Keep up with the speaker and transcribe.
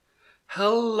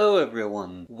Hello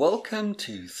everyone, welcome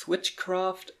to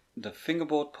Switchcraft, the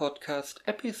Fingerboard Podcast,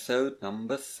 episode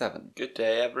number 7. Good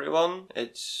day everyone,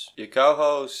 it's your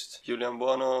co-host, Julian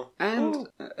Buono. And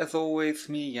as always,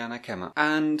 me, Jana Kemmer.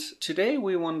 And today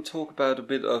we want to talk about a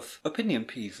bit of opinion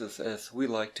pieces, as we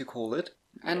like to call it.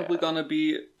 And we're gonna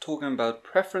be talking about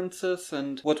preferences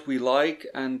and what we like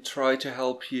and try to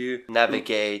help you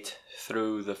navigate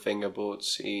through the fingerboard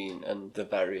scene and the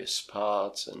various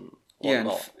parts and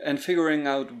whatnot. and figuring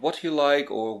out what you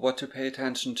like or what to pay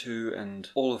attention to and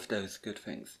all of those good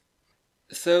things.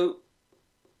 So,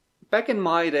 back in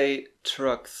my day,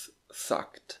 trucks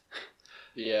sucked.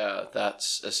 Yeah,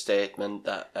 that's a statement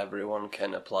that everyone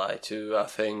can apply to. I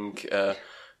think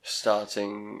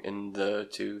starting in the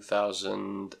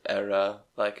 2000 era,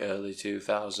 like early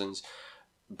 2000s,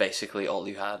 basically all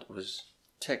you had was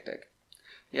Tech deck.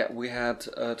 Yeah, we had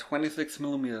a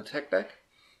 26mm tech deck,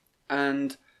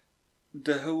 and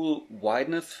the whole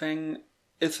wideness thing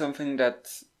is something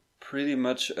that's pretty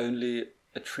much only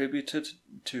attributed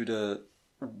to the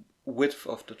width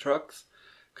of the trucks,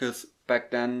 because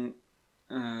back then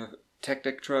tech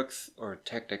deck trucks or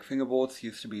tech deck fingerboards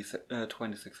used to be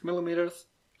 26mm,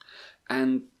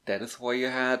 and that is why you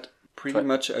had pretty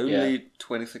much only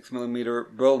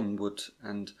 26mm Berlin wood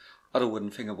and other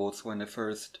wooden fingerboards when they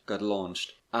first got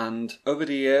launched. And over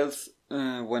the years,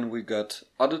 when we got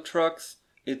other trucks,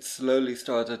 it slowly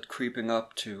started creeping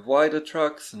up to wider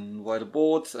trucks and wider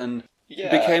boards, and it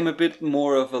became a bit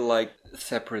more of a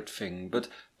separate thing. But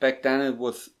back then it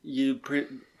was, you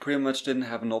pretty much didn't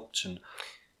have an option.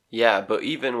 Yeah, but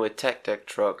even with tech deck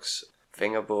trucks,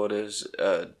 fingerboarders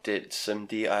did some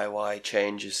DIY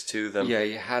changes to them. Yeah,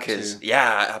 you had to.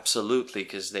 Yeah, absolutely,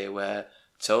 because they were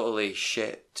totally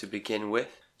shit to begin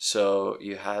with. So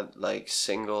you had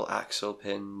single axle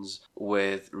pins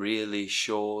with really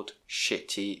short,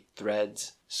 shitty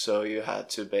threads. So you had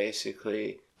to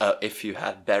basically, if you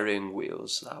had bearing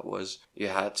wheels, you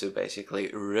had to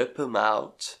basically rip them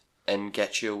out and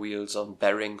get your wheels on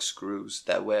bearing screws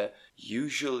that were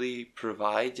usually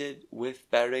provided with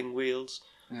bearing wheels,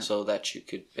 so that you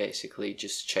could basically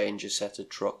just change a set of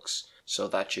trucks so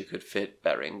that you could fit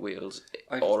bearing wheels,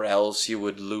 or else you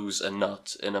would lose a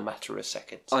nut in a matter of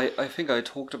seconds. I think I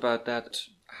talked about that,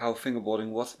 how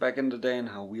fingerboarding was back in the day and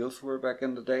how wheels were back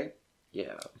in the day.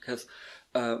 Yeah. Because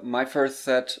my first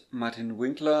set, Martin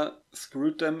Winkler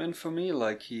screwed them in for me.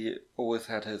 He always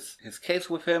had his case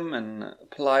with him and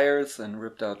pliers and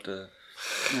ripped out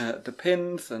the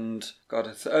pins and got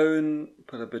his own,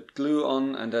 put a bit glue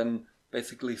on, and then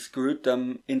basically screwed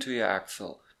them into your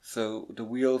axle. So the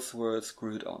wheels were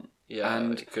screwed on. Yeah,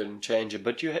 and you couldn't change it,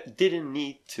 but you didn't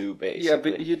need to, basically. Yeah,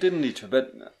 but you didn't need to.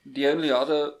 But the only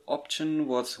other option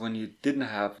was when you didn't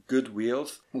have good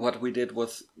wheels. What we did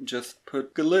was just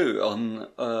put glue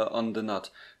on the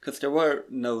nut, because there were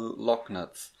no lock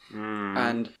nuts.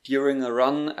 And during a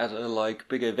run at a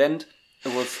big event,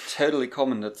 it was totally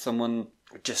common that someone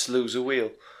would just lose a wheel.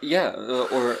 Yeah,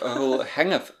 or a whole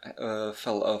hanger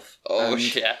fell off. Oh,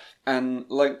 yeah. And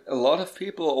a lot of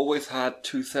people always had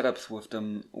two setups with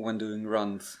them when doing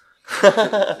runs.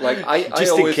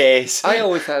 In case. I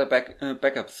always had a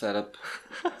backup setup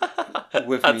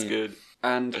with That's me. good.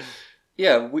 And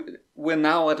yeah, we're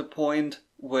now at a point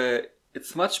where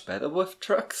it's much better with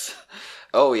trucks.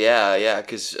 Oh yeah,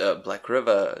 because Black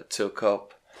River took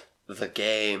up the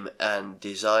game and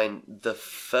designed the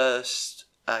first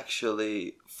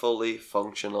actually fully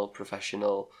functional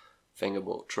professional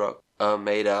fingerboard truck,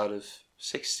 made out of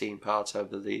 16 parts, I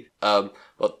believe.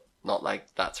 But not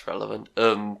that's relevant.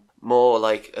 More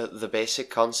the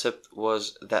basic concept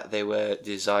was that they were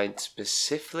designed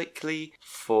specifically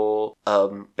for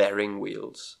bearing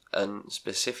wheels and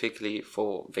specifically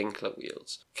for Winkler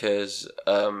wheels, because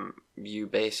you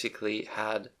basically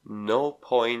had no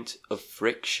point of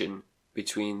friction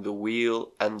between the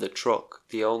wheel and the truck.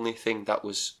 The only thing that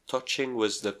was touching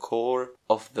was the core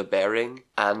of the bearing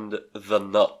and the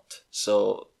nut.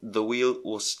 So the wheel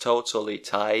was totally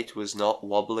tight, was not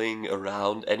wobbling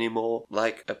around anymore,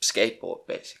 like a skateboard,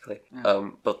 basically. Yeah.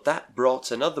 But that brought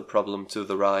another problem to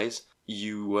the rise.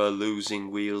 You were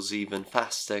losing wheels even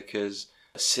faster, because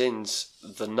since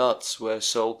the nuts were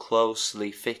so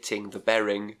closely fitting the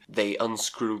bearing, they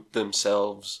unscrewed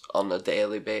themselves on a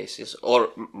daily basis, or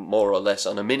more or less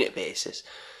on a minute basis.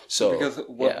 So because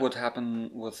what would happen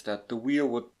was that the wheel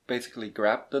would basically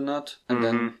grab the nut and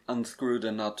then unscrew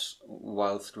the nut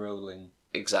whilst rolling.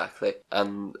 Exactly.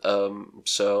 And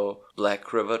so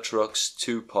Black River Trucks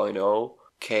 2.0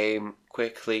 came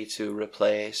quickly to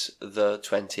replace the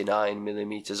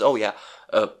 29mm. Oh yeah,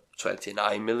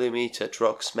 29mm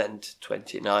trucks meant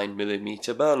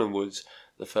 29mm Berlinwoods.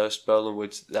 The first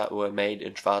Berlinwoods that were made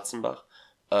in Schwarzenbach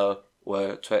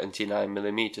were 29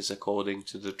 millimeters according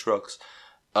to the trucks.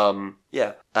 So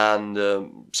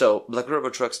Black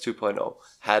River Trucks 2.0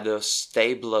 had a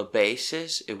stabler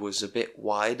basis. It was a bit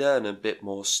wider and a bit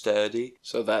more sturdy,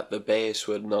 so that the base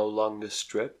would no longer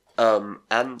strip.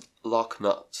 And lock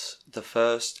nuts, the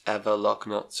first ever lock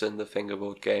nuts in the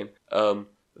fingerboard game,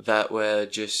 that were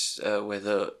just with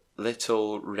a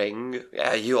little ring.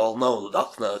 Yeah, you all know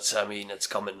lock nuts. I mean, it's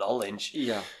common knowledge.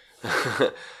 Yeah.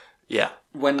 Yeah.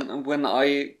 When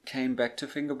I came back to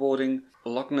fingerboarding,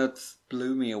 lock nuts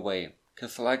blew me away.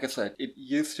 Because, like I said, it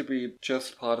used to be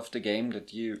just part of the game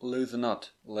that you lose a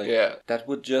nut. That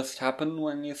would just happen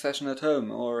when you session at home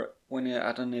or when you're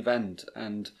at an event.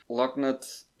 And lock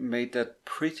nuts made that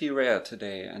pretty rare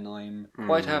today, and I'm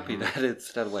quite happy that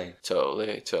it's that way.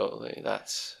 Totally.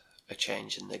 That's a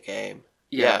change in the game.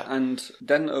 Yeah, and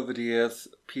then over the years,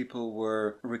 people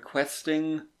were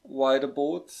requesting wider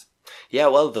boards. Yeah,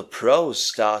 well, the pros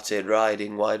started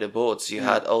riding wider boards. You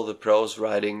had all the pros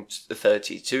riding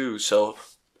 32, so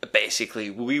basically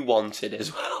we wanted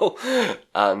as well.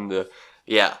 And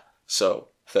so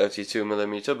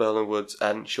 32mm Berlinwoods,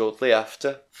 and shortly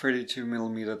after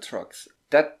 32mm trucks.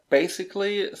 That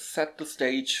basically set the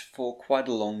stage for quite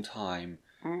a long time.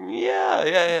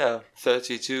 Yeah.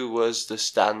 32 was the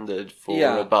standard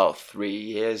for about 3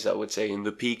 years, I would say. In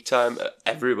the peak time,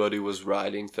 everybody was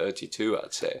riding 32,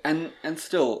 I'd say. And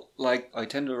still, I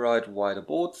tend to ride wider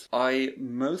boards. I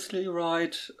mostly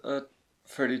ride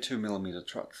 32mm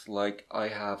trucks. I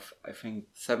have, I think,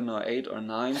 7 or 8 or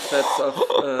 9 sets of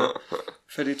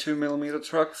 32mm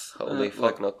trucks. Holy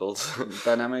fuck knuckles.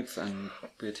 Dynamics and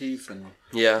BRTs and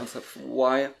stuff.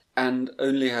 Why? And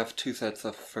only have 2 sets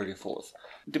of 34s.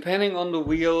 Depending on the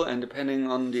wheel and depending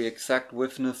on the exact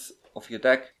widthness of your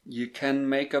deck, you can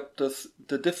make up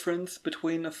the difference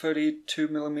between a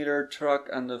 32mm truck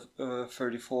and a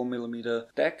 34mm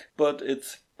deck, but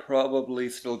it's probably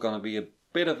still gonna be a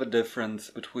bit of a difference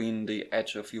between the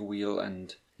edge of your wheel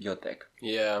and your deck.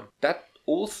 Yeah. That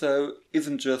also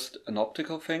isn't just an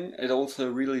optical thing, it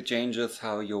also really changes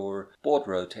how your board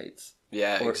rotates.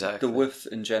 Yeah, or exactly. The width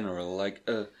in general.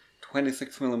 A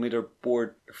 26mm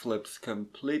board flips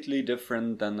completely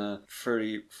different than a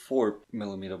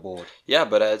 34mm board. Yeah,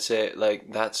 but I'd say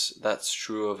that's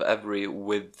true of every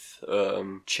width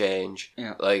change.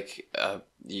 Yeah.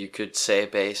 You could say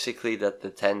basically that the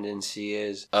tendency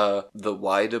is the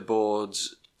wider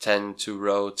boards tend to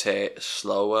rotate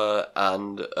slower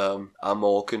and are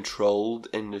more controlled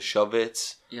in the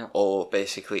shove-its. Yeah. Or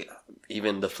basically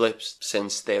even the flips,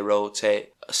 since they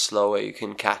rotate slower, you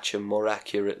can catch them more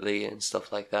accurately and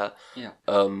stuff like that. Yeah.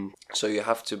 So you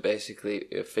have to basically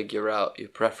figure out your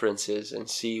preferences and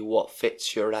see what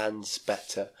fits your hands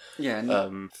better. Yeah.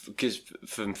 Because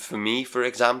for me, for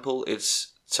example,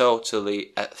 it's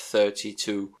totally at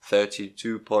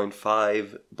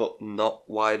 32.5, but not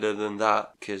wider than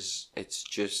that, because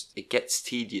it gets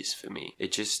tedious for me.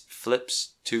 It just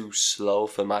flips too slow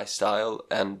for my style,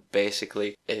 and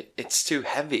basically it's too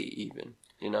heavy even,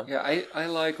 you know? Yeah, I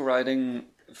like riding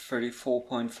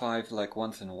 34.5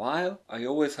 once in a while. I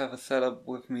always have a setup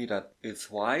with me that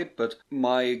is wide, but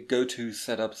my go-to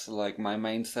setups, my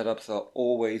main setups, are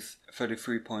always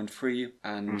 33.3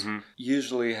 and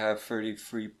usually have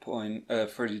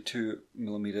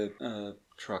 32mm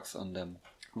trucks on them.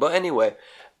 But anyway,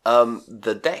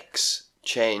 the decks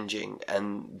changing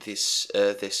and this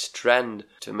trend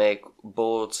to make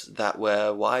boards that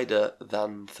were wider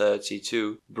than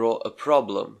 32 brought a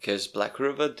problem, because Black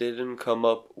River didn't come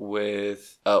up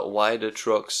with wider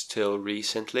trucks till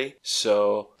recently,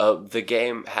 so the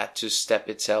game had to step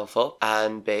itself up,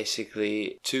 and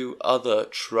basically 2 other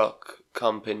truck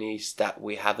companies that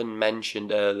we haven't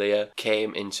mentioned earlier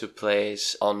came into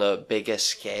place on a bigger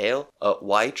scale.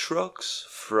 White Trucks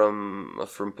from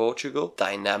Portugal,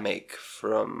 Dynamic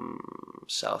from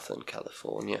Southern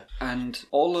California. And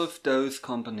all of those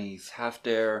companies have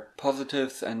their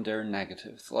positives and their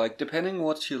negatives. Depending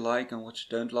what you like and what you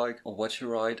don't like, or what you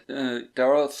ride,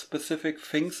 there are specific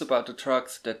things about the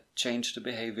trucks that change the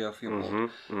behavior of your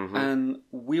board. And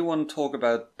we want to talk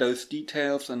about those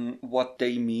details and what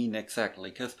they mean exactly,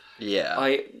 because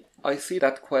I see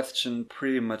that question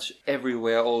pretty much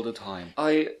everywhere all the time.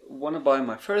 I want to buy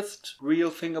my first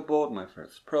real fingerboard, my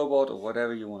first pro board, or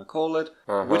whatever you want to call it.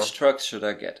 Which trucks should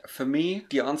I get? For me,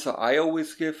 the answer I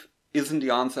always give isn't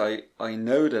the answer I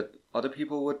know that other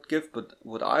people would give, but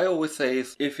what I always say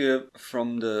is if you're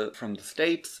from the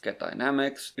States, get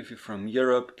Dynamics. If you're from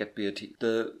Europe, get BOT.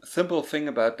 The simple thing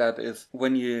about that is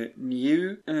when you're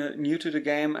new to the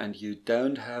game and you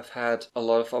don't have had a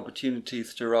lot of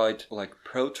opportunities to ride like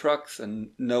pro trucks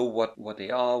and know what they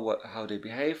are, how they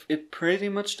behave, it pretty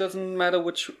much doesn't matter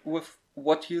with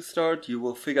what you start, you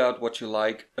will figure out what you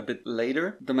like a bit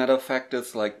later. The matter of fact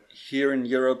is, like, here in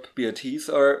Europe, BOTs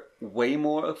are way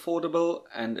more affordable,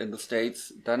 and in the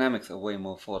States, Dynamics are way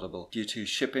more affordable due to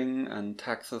shipping and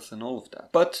taxes and all of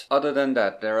that. But other than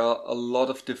that, there are a lot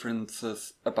of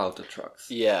differences about the trucks.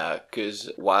 Yeah,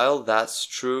 because while that's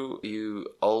true, you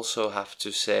also have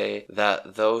to say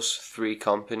that those three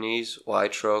companies,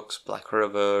 White Trucks, Black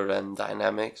River, and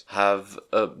Dynamics, have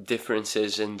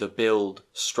differences in the build,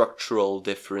 structural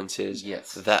differences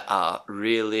that are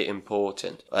really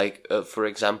important. Like, for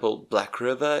example, Black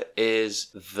River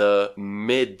is the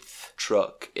mid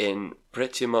truck in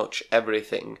pretty much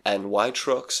everything, and White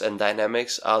Trucks and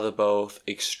Dynamics are the both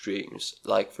extremes.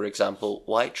 Like, for example,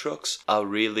 White Trucks are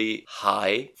really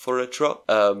high for a truck,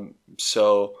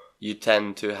 so you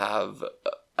tend to have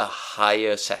a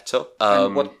higher setup.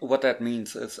 And what that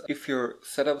means is if your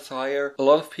setup's higher, a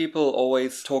lot of people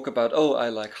always talk about, oh, I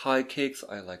like high kicks,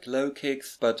 I like low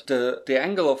kicks, but the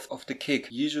angle of the kick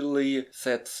usually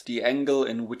sets the angle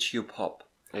in which you pop.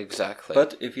 Exactly.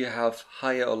 But if you have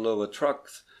higher or lower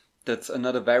trucks, that's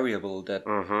another variable that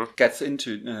gets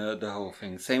into the whole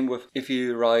thing. Same with if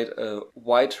you ride a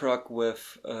white truck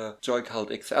with Joy-Cult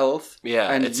XLs. Yeah,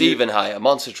 and it's even higher,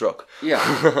 monster truck.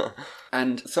 Yeah.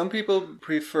 And some people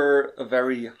prefer a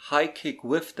very high kick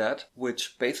with that,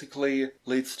 which basically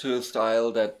leads to a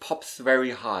style that pops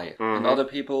very high. And other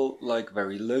people like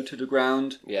very low to the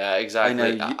ground. Yeah, exactly.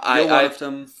 I know you're one of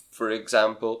them. For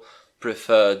example,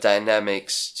 prefer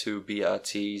Dynamics to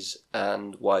BRTs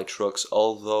and White Trucks,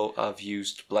 although I've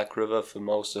used Black River for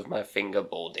most of my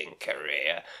fingerboarding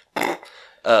career.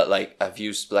 I've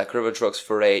used Black River trucks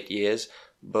for 8 years,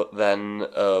 but then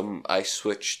I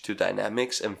switched to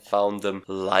Dynamics and found them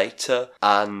lighter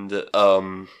and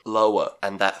lower,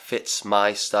 and that fits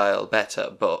my style better.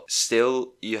 But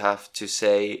still, you have to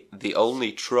say the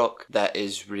only truck that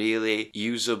is really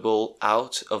usable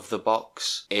out of the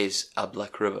box is a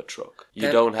Black River truck.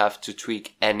 You don't have to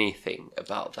tweak anything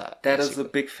about that. That is a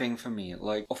big thing for me.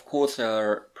 Like, of course there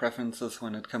are preferences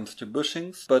when it comes to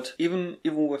bushings, but even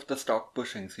with the stock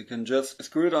bushings, you can just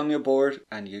screw it on your board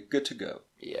and you're good to go.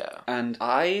 Yeah. And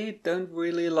I don't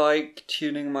really like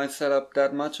tuning my setup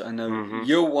that much. I know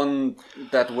you're one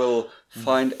that will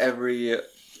find every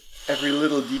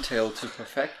little detail to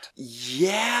perfect.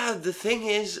 Yeah, the thing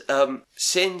is,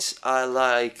 since I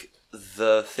like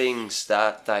the things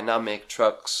that Dynamic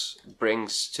Trucks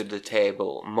brings to the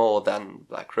table more than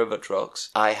Black River Trucks,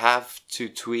 I have to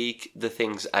tweak the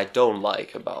things I don't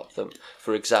like about them.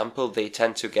 For example, they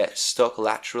tend to get stuck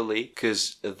laterally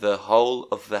because the hole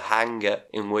of the hanger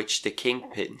in which the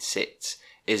kingpin sits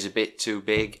is a bit too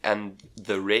big, and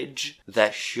the ridge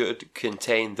that should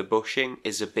contain the bushing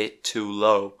is a bit too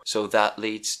low. So that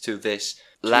leads to this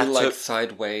like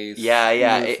sideways.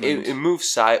 Yeah. It moves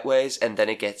sideways and then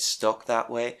it gets stuck that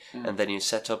way, and then your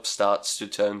setup starts to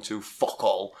turn to fuck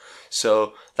all.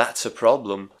 So that's a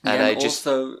problem, and I just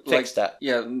fixed that.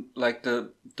 Yeah, like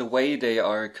the way they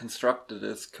are constructed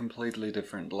is completely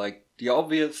different. Like the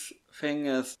obvious thing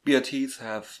is BRTs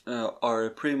are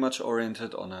pretty much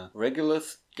oriented on a regular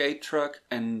skate truck,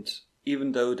 and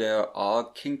even though there are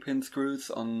kingpin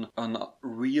screws on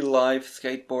real-life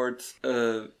skateboards,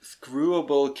 a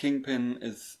screwable kingpin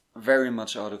is very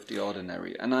much out of the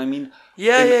ordinary. And I mean...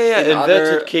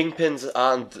 Inverted kingpins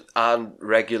aren't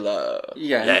regular...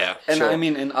 Yeah. And sure. I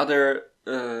mean, in other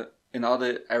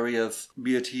areas,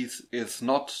 BRTs is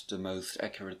not the most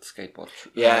accurate skateboard.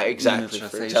 Exactly.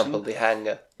 For example, the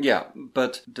hanger. Yeah,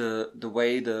 but the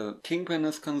way the kingpin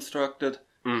is constructed...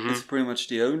 It's pretty much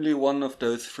the only one of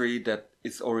those three that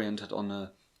is oriented on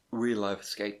a real-life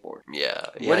skateboard. Yeah.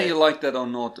 Whether you like that or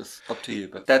not is up to you,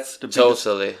 but that's the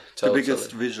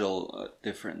biggest visual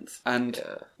difference. And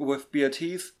with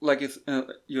BRTs, like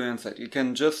Julian said, you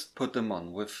can just put them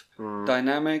on. With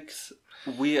Dynamics,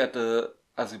 we at the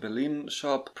Asi Berlin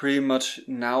shop pretty much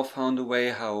now found a way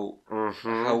how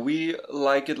we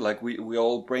like it. Like we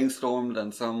all brainstormed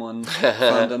and someone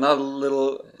found another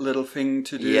little thing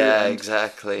to do. Yeah,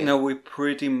 exactly. We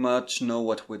pretty much know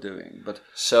what we're doing. But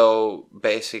so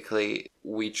basically,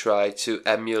 we try to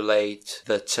emulate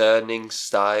the turning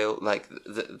style, like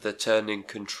the turning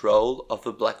control of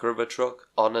the Black River truck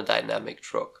on a dynamic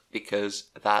truck,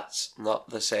 because that's not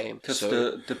the same. Because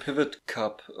the pivot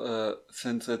cup,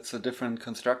 since it's a different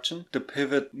construction, the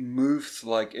pivot moves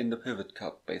like in the pivot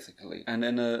cup, basically. And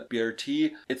in a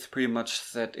BRT, it's pretty much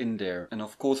set in there. And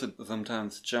of course, it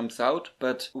sometimes jumps out,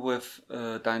 but with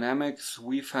dynamics,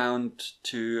 we found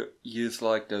to use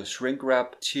like the shrink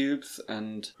wrap tubes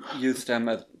and use them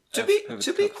as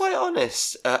To be quite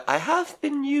honest, I have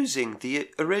been using the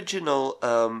original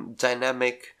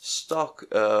dynamic stock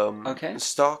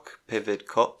pivot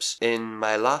cups in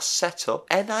my last setup,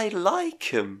 and I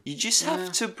like them. You just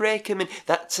have to break them in.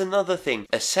 That's another thing.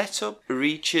 A setup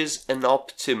reaches an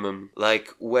optimum, like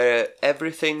where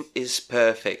everything is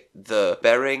perfect. The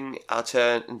bearings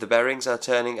are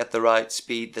turning at the right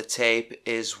speed. The tape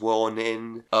is worn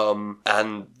in,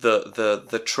 and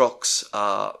the trucks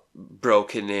are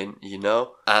broken in, you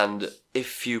know? And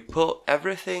if you put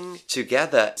everything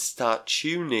together, start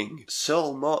tuning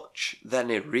so much,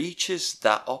 then it reaches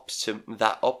that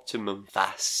optimum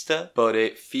faster, but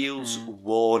it feels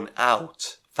worn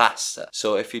out faster.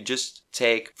 So if you just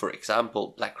take, for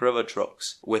example, Black River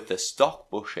trucks with the stock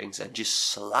bushings and just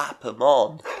slap them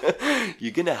on,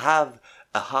 you're gonna have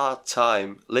a hard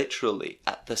time literally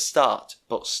at the start,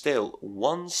 but still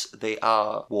once they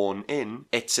are worn in,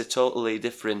 it's a totally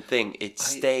different thing. It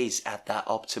stays at that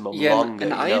optimum longer.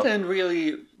 And I don't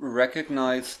really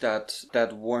recognize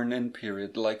that worn in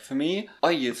period. Like for me,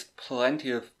 I used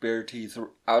plenty of BRTs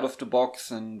out of the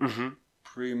box and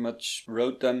pretty much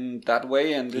rode them that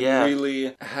way and didn't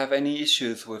really have any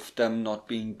issues with them not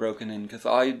being broken in, because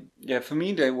for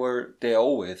me they're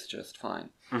always just fine.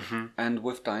 And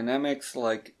with dynamics,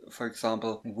 like for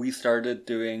example, we started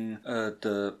doing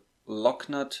the lock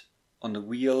nut on the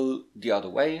wheel the other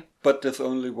way, but this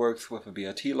only works with a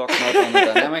BRT lock nut on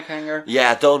a dynamic hanger.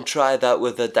 Yeah, don't try that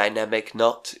with a dynamic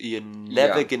knot. You're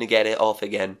never gonna get it off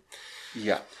again.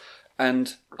 Yeah.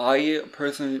 And I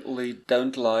personally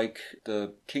don't like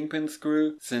the kingpin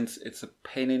screw, since it's a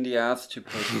pain in the ass to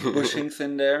put bushings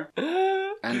in there.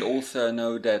 And also I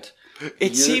know that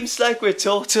it seems like we're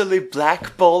totally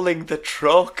blackballing the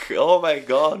truck. Oh my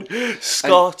god.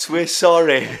 Scott, we're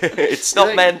sorry. It's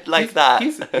not meant like that.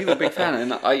 He's a big fan, and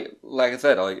like I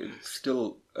said, I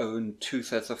still own 2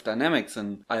 sets of dynamics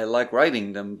and I like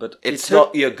riding them, but it's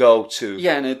not your go-to.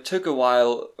 Yeah, and it took a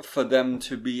while for them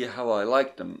to be how I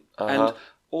like them. And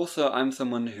also, I'm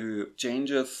someone who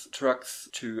changes trucks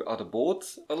to other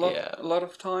boards a lot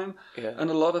of time. Yeah. And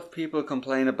a lot of people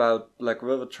complain about Black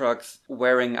River trucks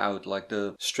wearing out, like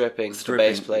the stripping, the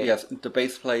base plate. Yes, the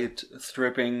base plate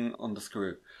stripping on the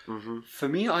screw. For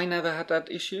me, I never had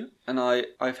that issue, and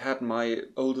I've had my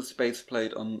oldest base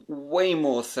plate on way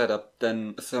more setup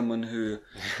than someone who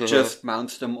just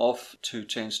mounts them off to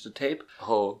change the tape.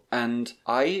 And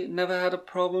I never had a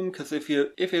problem, because if you're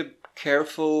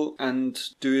careful and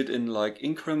do it in like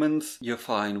increments, you're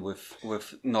fine with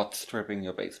not stripping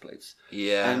your base plates.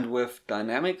 Yeah. And with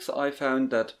dynamics, I found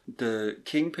that the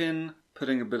kingpin,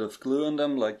 putting a bit of glue on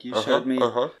them, like you showed me,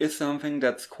 is something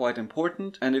that's quite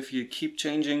important. And if you keep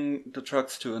changing the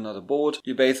trucks to another board,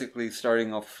 you're basically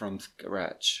starting off from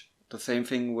scratch. The same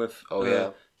thing with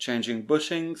changing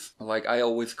bushings. Like I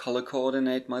always color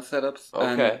coordinate my setups.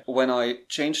 And when I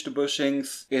change the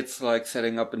bushings, it's like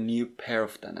setting up a new pair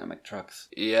of dynamic trucks.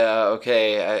 Yeah,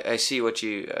 okay. I see what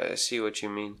you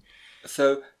mean.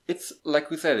 So it's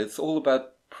like we said, it's all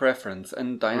about preference,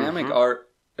 and dynamic are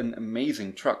an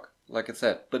amazing truck. Like I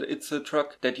said, but it's a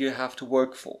truck that you have to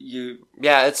work for.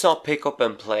 It's not pick up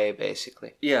and play,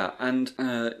 basically. Yeah, and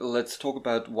let's talk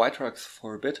about white trucks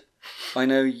for a bit. I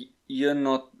know you're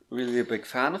not really a big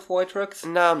fan of white trucks.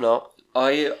 No, I'm not.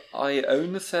 I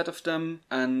own a set of them,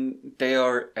 and they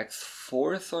are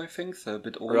X4s, I think, so a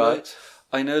bit older. Right.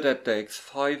 I know that the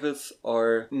X5s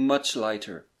are much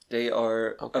lighter. They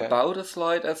are about as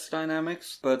light as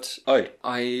dynamics, but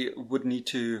I would need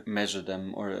to measure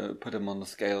them or put them on the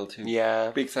scale to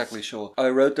be exactly sure. I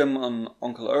rode them on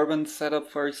Uncle Urban's setup,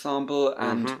 for example,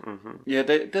 and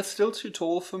they're still too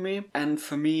tall for me. And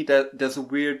for me, there's a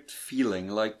weird feeling,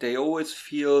 like they always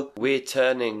feel... weird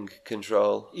turning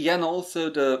control. Yeah, and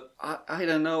also I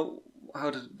don't know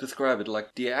how to describe it,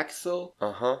 like the axle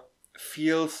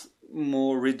feels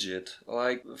more rigid,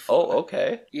 like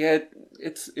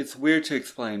it's weird to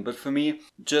explain, but for me,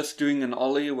 just doing an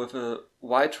ollie with a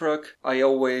white truck, I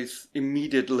always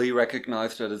immediately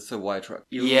recognize that it's a white truck.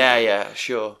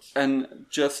 Sure. And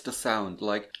just the sound,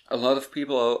 like a lot of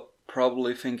people are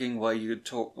probably thinking, why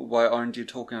aren't you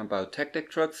talking about tech deck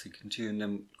trucks? You can tune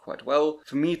them quite well.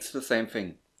 For me, it's the same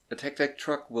thing. a tech deck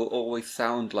truck will always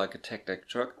sound like a tech deck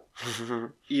truck,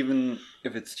 even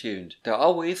if it's tuned. There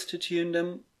are ways to tune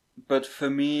them, but for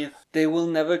me, they will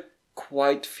never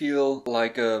quite feel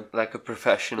like a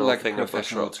professional thing,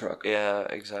 professional truck. Yeah,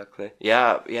 exactly.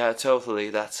 Yeah, totally.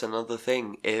 That's another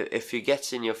thing. If you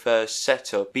get in your first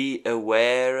setup, be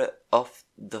aware of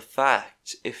the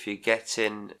fact if you're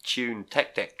getting tuned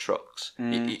tech deck trucks,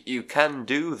 you can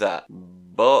do that,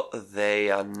 but they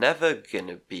are never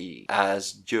gonna be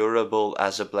as durable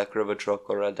as a Black River truck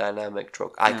or a dynamic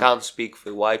truck. I can't speak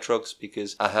for Y trucks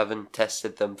because I haven't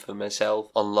tested them for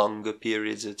myself on longer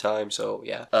periods of time, so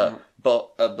yeah.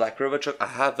 But a Black River truck, I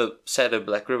have a set of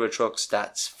Black River trucks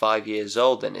that's 5 years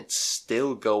old and it's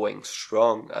still going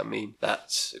strong. I mean,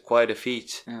 that's quite a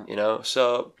feat, you know?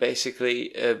 So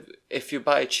basically, if you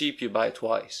buy cheap, you buy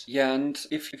twice. Yeah, and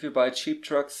if you buy cheap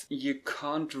trucks, you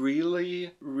can't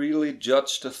really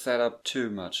judge the setup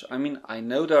too much. I mean, I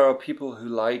know there are people who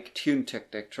like tuned tech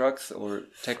deck trucks or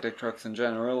tech deck trucks in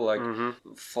general, like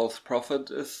False Prophet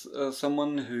is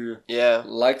someone who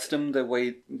likes them the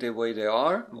way they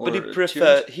are.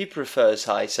 But he prefers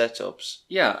high setups.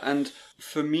 Yeah, and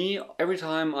for me, every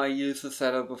time I use a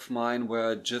setup of mine where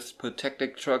I just put tech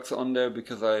deck trucks on there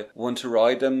because I want to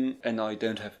ride them and I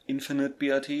don't have infinite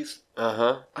BRTs,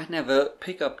 I never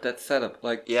pick up that setup.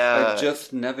 I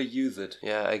just never use it.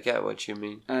 Yeah, I get what you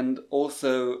mean. And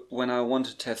also, when I want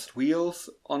to test wheels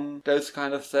on those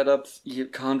kind of setups, you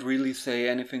can't really say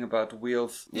anything about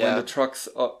wheels when the trucks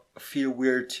feel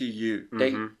weird to you.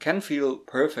 They can feel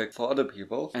perfect for other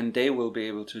people, and they will be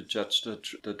able to judge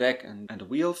the deck and the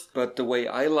wheels. But the way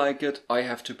I like it, I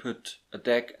have to put a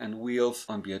deck and wheels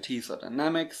on BRTs or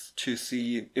dynamics to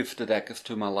see if the deck is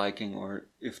to my liking or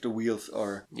if the wheels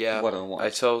are what I want. I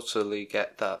totally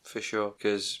get that for sure,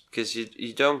 because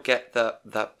you don't get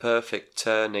that perfect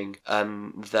turning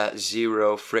and that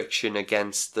zero friction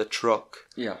against the truck.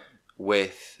 Yeah.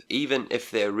 With, even if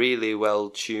they're really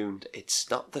well tuned, it's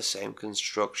not the same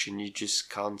construction. You just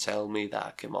can't tell me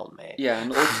that. Come on, mate. Yeah,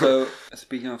 and also,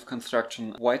 speaking of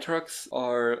construction, Y trucks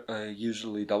are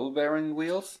usually double bearing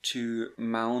wheels. To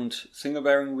mount single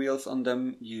bearing wheels on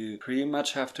them, you pretty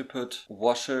much have to put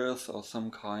washers or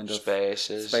some kind of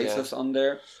spaces on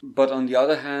there. But on the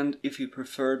other hand, if you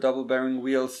prefer double bearing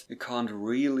wheels, you can't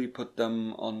really put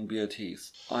them on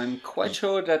BRTs. I'm quite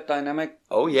sure that Dynamic.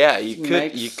 Oh yeah, you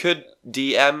could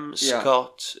DM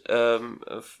Scott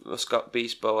Scott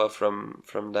Beastbower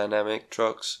from Dynamic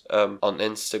Trucks on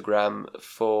Instagram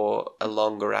for a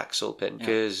longer axle pin,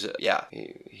 because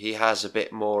he has a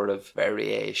bit more of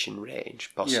variation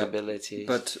range possibilities.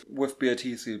 But with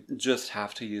BRTs you just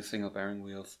have to use single bearing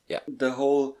wheels. Yeah. The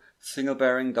whole single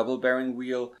bearing, double bearing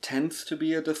wheel tends to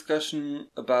be a discussion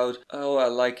about, I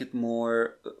like it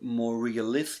more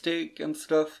realistic and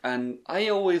stuff. And I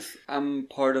always am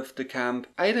part of the camp.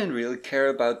 I don't really care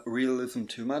about realism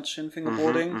too much in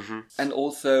fingerboarding. And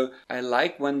also, I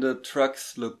like when the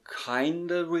trucks look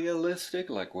kinda realistic,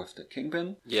 like with the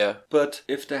Kingpin. Yeah. But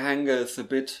if the hanger is a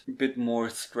bit more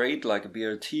straight, like a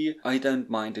BRT, I don't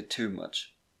mind it too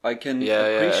much. I can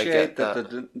appreciate that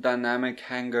the dynamic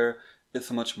hanger is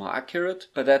much more accurate,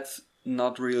 but that's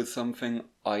not really something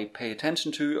I pay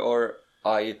attention to or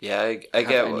I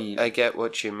get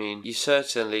what you mean. You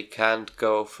certainly can't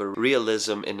go for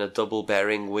realism in a double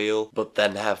bearing wheel, but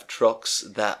then have trucks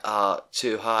that are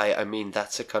too high. I mean,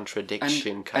 that's a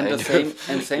contradiction,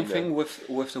 same thing with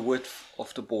the width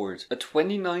of the board. A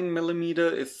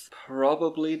 29mm is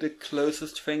probably the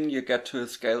closest thing you get to a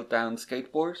scaled down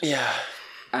skateboard. Yeah.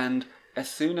 And as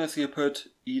soon as you put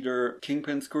either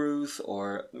Kingpin screws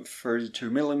or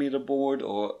 32mm board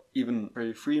or even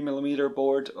 33mm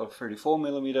board or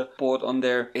 34mm board on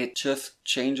there, it just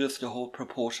changes the whole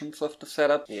proportions of the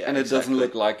setup, and it doesn't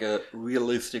look like a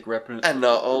realistic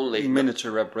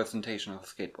miniature representation of a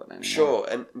skateboard anymore.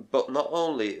 Sure, but not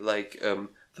only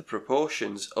the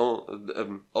proportions,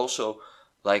 also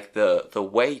like the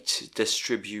weight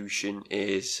distribution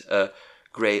is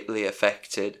greatly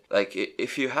affected. Like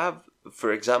if you have,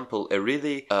 for example, a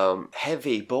really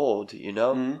heavy board,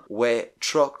 where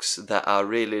trucks that are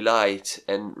really light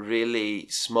and really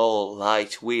small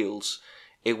light wheels,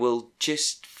 it will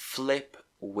just flip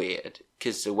weird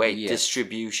because the weight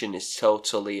distribution is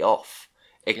totally off.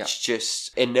 It's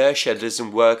just inertia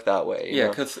doesn't work that way.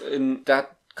 Because in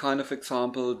that kind of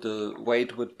example, the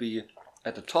weight would be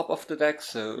at the top of the deck,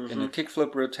 so in a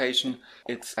kickflip rotation,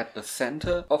 it's at the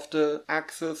center of the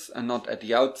axis and not at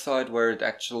the outside where it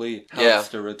actually helps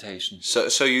the rotation.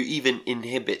 So you even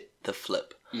inhibit the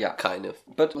flip. Yeah. Kind of.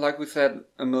 But like we said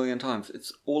a million times,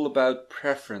 it's all about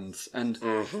preference, and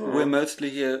we're mostly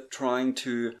here trying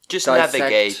to just dissect,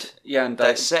 navigate. Yeah, and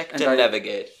dissect and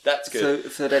navigate. That's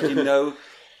good. So that you know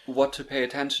what to pay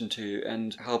attention to,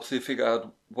 and helps you figure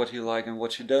out what you like and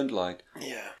what you don't like.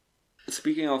 Yeah.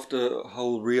 Speaking of the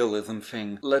whole realism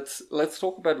thing, let's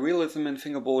talk about realism in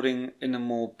fingerboarding in a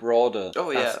more broader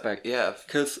aspect. Yeah.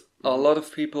 Because a lot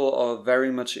of people are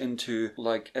very much into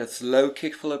like as low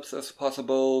kickflips as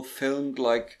possible, filmed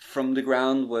like from the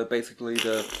ground, where basically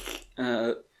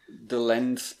the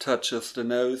lens touches the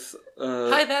nose.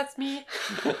 Hi, that's me.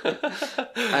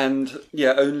 And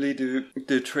yeah, only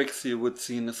do tricks you would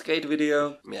see in a skate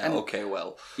video. Yeah. And, okay.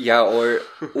 Well. Yeah,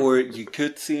 or you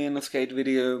could see in a skate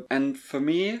video. And for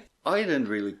me, I didn't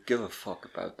really give a fuck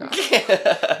about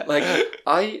that.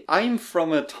 Like, I'm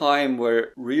from a time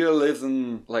where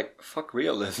realism, like, fuck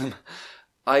realism.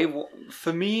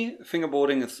 For me,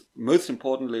 fingerboarding is most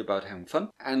importantly about having fun.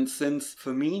 And since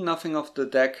for me, nothing off the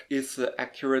deck is the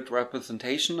accurate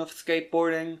representation of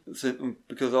skateboarding,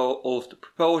 because all of the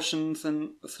proportions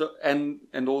and stuff, and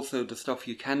also the stuff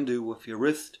you can do with your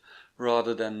wrist,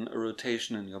 rather than a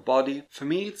rotation in your body. For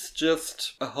me, it's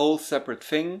just a whole separate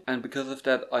thing, and because of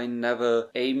that, I never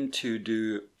aim to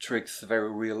do tricks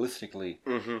very realistically.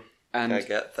 Mm-hmm. And I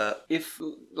get that.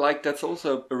 That's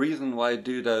also a reason why I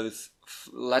do those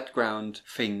flat ground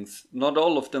things. Not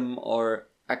all of them are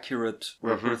accurate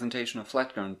representation of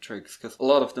flat ground tricks, because a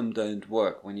lot of them don't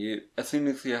work. As soon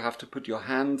as you have to put your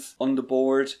hands on the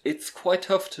board, it's quite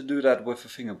tough to do that with a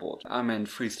fingerboard. I meant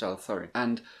freestyle, sorry.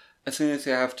 And as soon as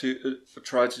you have to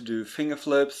try to do finger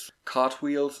flips,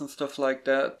 cartwheels and stuff like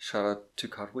that. Shout out to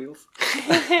cartwheels.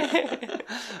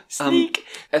 Sneak!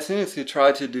 As soon as you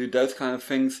try to do those kind of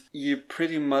things, you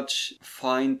pretty much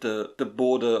find the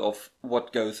border of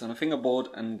what goes on a fingerboard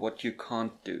and what you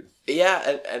can't do.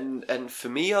 Yeah, and for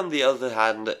me, on the other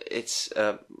hand, it's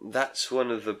that's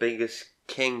one of the biggest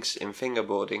kinks in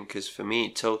fingerboarding, because for me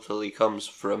it totally comes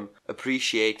from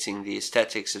appreciating the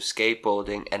aesthetics of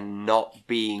skateboarding and not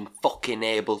being fucking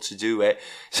able to do it.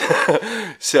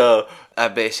 So I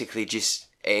basically just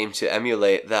aim to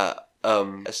emulate that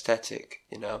aesthetic,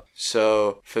 you know.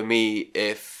 So for me,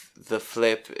 if the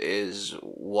flip is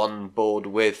one board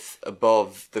width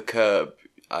above the curb,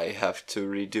 I have to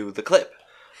redo the clip.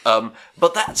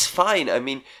 But that's fine. I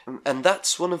mean, and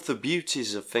that's one of the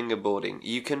beauties of fingerboarding.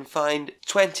 You can find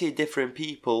 20 different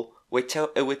people with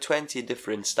 20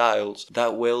 different styles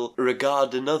that will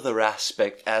regard another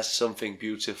aspect as something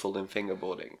beautiful in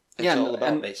fingerboarding. It's all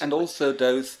about basically. And also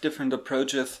those different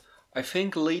approaches, I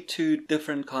think, lead to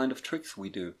different kind of tricks we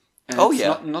do.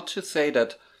 And not to say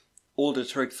that all the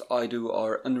tricks I do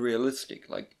are unrealistic.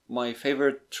 Like, my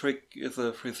favorite trick is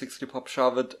a 360 pop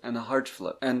shove it and a hard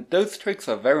flip. And those tricks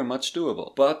are very much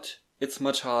doable. But it's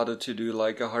much harder to do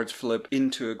like a hard flip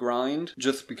into a grind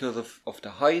just because of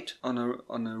the height on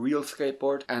a real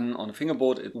skateboard. And on a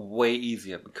fingerboard, it's way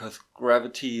easier because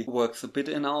gravity works a bit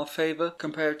in our favor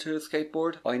compared to a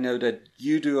skateboard. I know that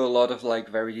you do a lot of like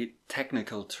very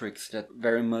technical tricks that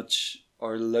very much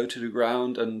are low to the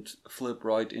ground and flip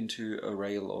right into a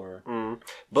rail or...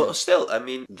 But still, I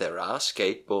mean, there are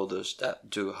skateboarders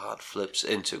that do hard flips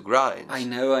into grinds. I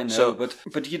know, so,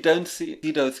 but you don't see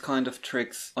those kind of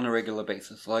tricks on a regular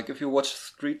basis. Like, if you watch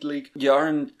Street League, you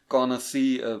aren't gonna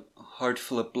see a hard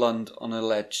flip blunt on a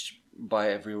ledge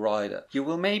by every rider. You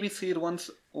will maybe see it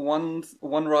once one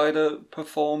rider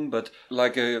perform, but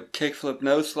like a kickflip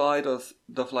no slide or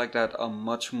stuff like that are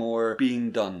much more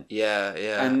being done. Yeah,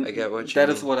 and I get what you mean. That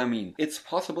is what I mean. It's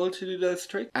possible to do those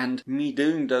tricks, and me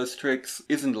doing those tricks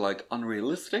isn't like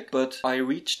unrealistic, but I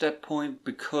reached that point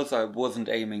because I wasn't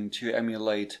aiming to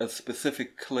emulate a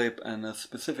specific clip and a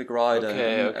specific rider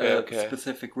and a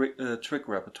specific trick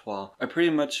repertoire. I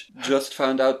pretty much just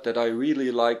found out that I really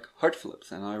like hard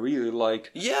flips and I really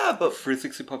like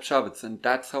 360 pop shove-its, and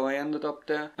that's how I ended up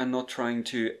there, and not trying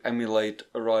to emulate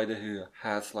a rider who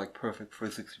has like perfect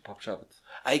 360 pop shove-its.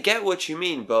 I get what you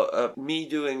mean, but me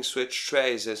doing switch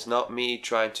trays is not me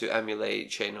trying to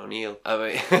emulate Shane O'Neill. I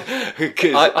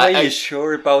mean, are you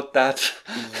sure about that?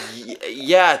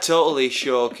 Yeah, totally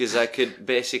sure, because I could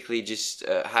basically just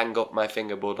hang up my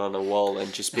fingerboard on a wall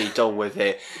and just be done with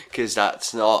it, because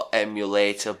that's not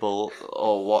emulatable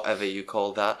or whatever you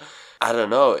call that. I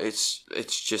don't know, it's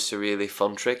just a really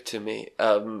fun trick to me.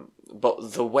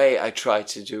 But the way I try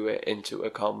to do it into a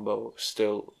combo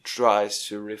still tries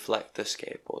to reflect the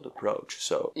skateboard approach.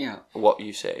 So what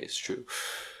you say is true.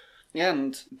 Yeah,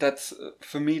 and that's,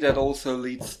 for me, that also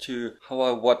leads to how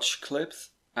I watch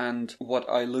clips. and what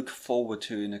I look forward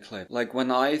to in a clip. Like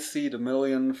when I see the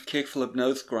millionth kickflip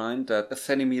nose grind that a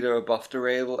centimeter above the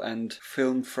rail and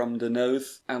filmed from the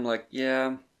nose, I'm like,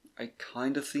 yeah, I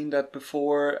kind of seen that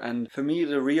before, and for me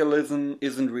the realism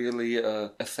isn't really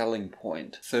a selling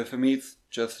point. So for me it's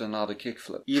just another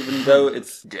kickflip, even though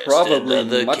it's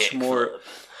probably much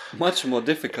more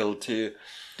difficult to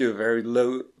do a very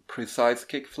low precise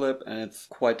kickflip, and it's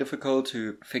quite difficult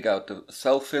to figure out the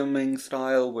self-filming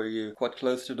style where you're quite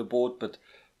close to the board, but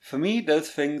for me, those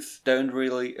things don't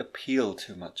really appeal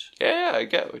too much. Yeah, I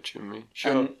get what you mean.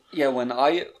 Sure. And yeah, when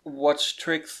I watch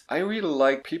tricks, I really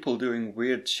like people doing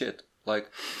weird shit. Like,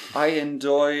 I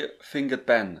enjoy Fingered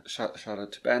Ben, shout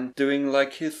out to Ben, doing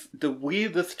like the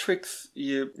weirdest tricks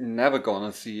you're never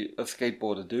gonna see a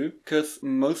skateboarder do. Because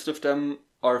most of them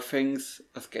are things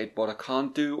a skateboarder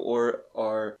can't do or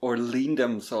lean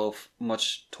themselves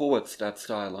much towards that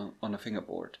style on a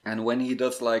fingerboard. And when he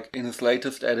does, like, in his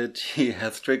latest edit, he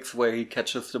has tricks where he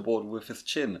catches the board with his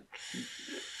chin.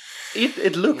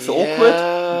 It looks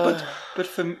awkward, but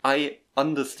for me, I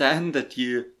understand that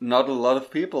not a lot of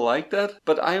people like that,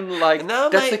 but I'm like,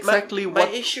 that's exactly what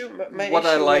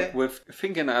I like with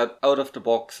thinking out of the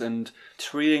box and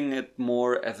treating it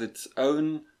more as its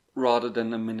own rather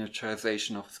than a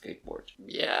miniaturization of a skateboard.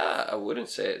 Yeah, I wouldn't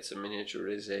say it's a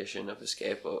miniaturization of a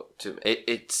skateboard.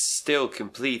 It's still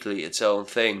completely its own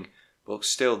thing, but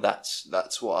still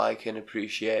that's what I can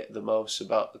appreciate the most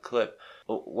about the clip.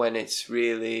 When it's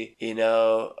really,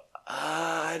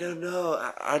 I don't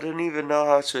know, I don't even know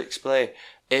how to explain.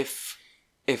 If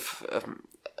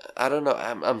I don't know,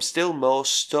 I'm still more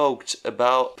stoked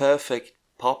about perfect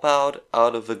pop out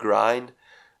of the grind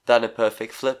than a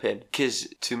perfect flip in, because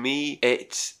to me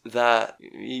it's that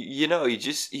you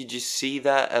just see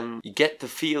that and you get the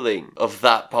feeling of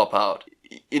that pop out.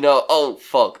 Oh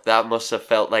fuck, that must have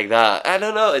felt like that. I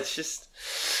don't know. It's just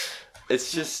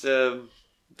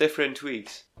different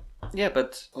tweaks. Yeah,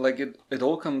 but like it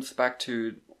all comes back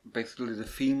to basically the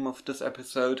theme of this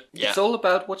episode. Yeah. It's all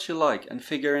about what you like and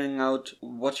figuring out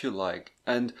what you like.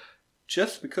 And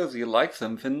just because you like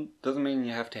something doesn't mean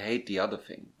you have to hate the other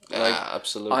thing. Like,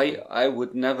 absolutely. I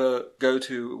would never go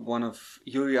to one of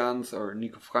Julian's or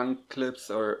Nico Frank clips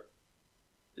or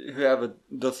whoever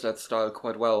does that style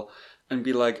quite well and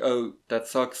be like, oh, that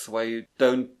sucks, why you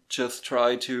don't just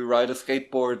try to ride a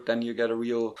skateboard, then you get a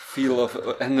real feel of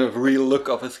and a real look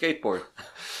of a skateboard.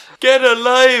 Get a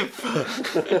life!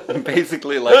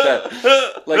 Basically like that.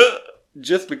 Like,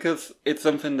 just because it's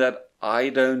something that I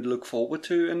don't look forward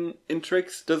to in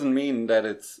tricks doesn't mean that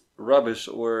it's rubbish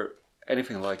or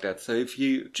anything like that. So if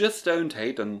you just don't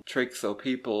hate on tricks or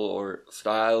people or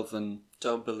styles, and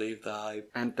don't believe the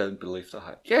hype.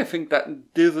 Yeah, I think that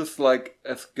this is like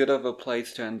as good of a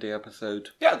place to end the episode.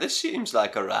 Yeah, this seems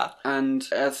like a wrap. And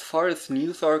as far as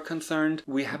news are concerned,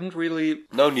 we haven't really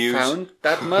found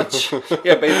that much.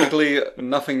 Yeah, basically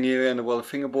nothing new in the world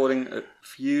of fingerboarding. A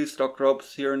few stock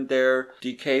drops here and there.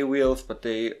 DK wheels, but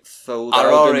they sold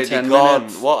out in 10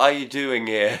 minutes. What are you doing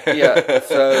here? Yeah,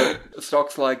 so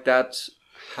stocks like that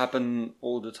happen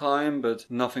all the time, but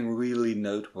nothing really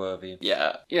noteworthy.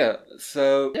 Yeah. Yeah,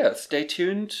 so yeah, stay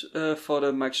tuned for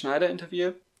the Mike Schneider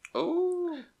interview. Oh.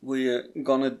 We're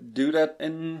gonna do that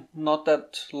in not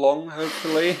that long,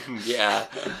 hopefully. Yeah.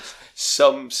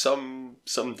 Some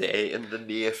day in the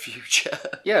near future.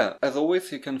 Yeah, as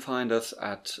always, you can find us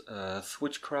at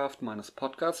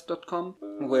switchcraft-podcast.com.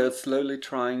 We're slowly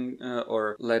trying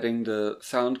or letting the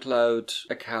SoundCloud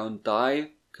account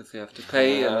die, because you have to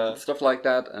pay and stuff like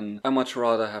that, and I much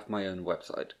rather have my own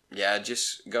website. Yeah,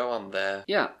 just go on there.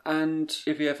 Yeah, and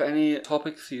if you have any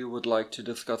topics you would like to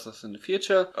discuss us in the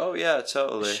future... Oh yeah,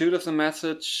 totally. Shoot us a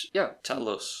message. Yeah. Tell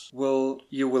us.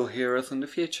 You will hear us in the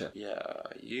future. Yeah,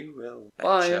 you will.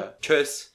 Bye. Tschüss.